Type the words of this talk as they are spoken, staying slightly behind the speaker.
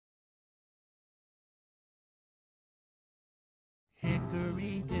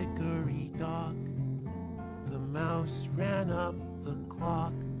Hickory dickory dock, the mouse ran up the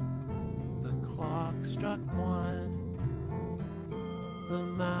clock. The clock struck 1. The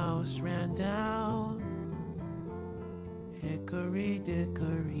mouse ran down. Hickory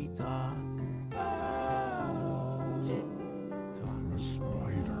dickory dock. Tick tock. A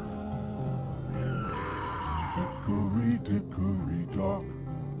spider. Hickory dickory dock.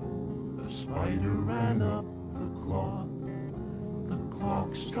 The spider ran up the clock. The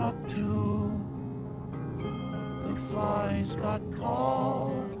clock struck 2. The flies got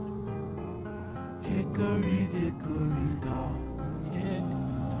caught. Hickory dickory dock. Tick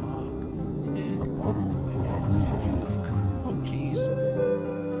tock. Tick. A puddle of goo. Oh jeez.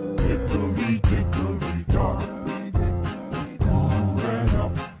 Hickory dickory dock. Who ran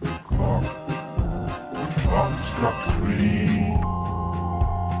up the clock? The clock struck 3.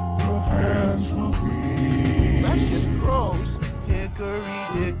 The hands will be. That's just gross. Hickory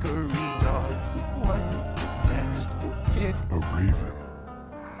dickory dock. What next? Tick. A raven.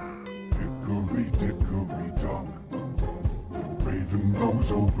 Hickory dickory dock. The raven goes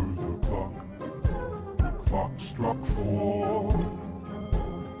over the clock. The clock struck 4.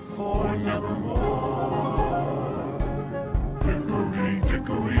 For nevermore. Hickory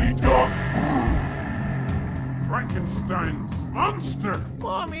dickory dock. Frankenstein's monster.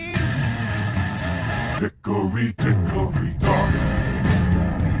 Mommy! Hickory dickory dock.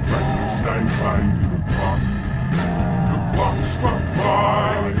 Frankenstein climbed in a clock. The clock struck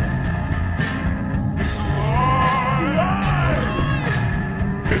 5. It's alive!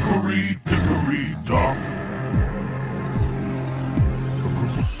 Hickory dickory dock. A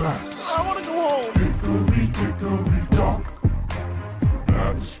group of bats. I want to go home! Hickory dickory dock. The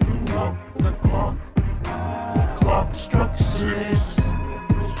bats flew up the clock. The clock struck 6.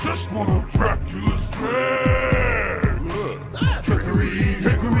 It's just one of Dracula's tricks. Trickery,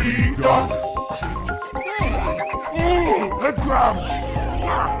 hickory dock. Ooh, head crabs.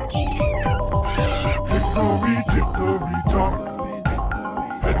 Hickory dickory dock.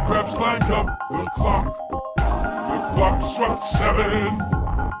 Head crabs climbed up the clock. The clock struck 7.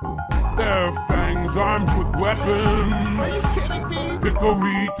 Their fangs armed with weapons. Are you kidding me?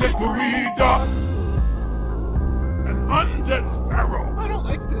 Hickory dickory dock. An undead pharaoh. I don't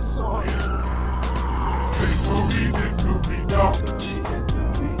like this song. Hickory dickory dock.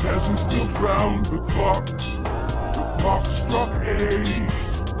 The peasants built round the clock. The clock struck 8.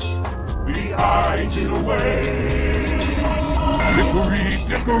 The idle away. Hickory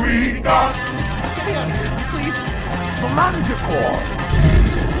dickory dock. Get me out of here, please. The manticore.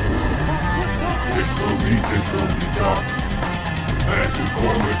 Hickory dickory dock.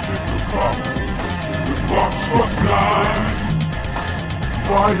 Manticore lifted the clock. The clock struck 9.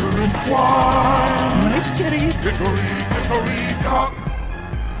 Fire entwined. Nice kitty. Hickory dickory dock.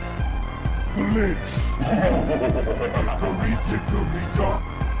 The Lich. Hickory dickory dock.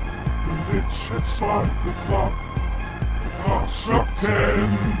 The Lich had spotted the clock. The clock struck 10.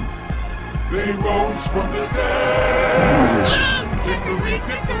 They rose from the dead. Hickory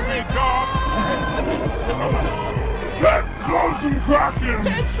dickory dock. 10,000 Krakens.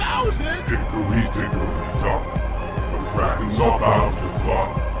 10,000? Hickory dickory dock. The Krakens all bowed the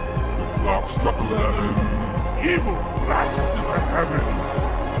clock. The clock struck 11. Evil blasted the heavens.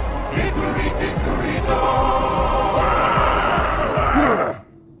 Hickory dickory dock.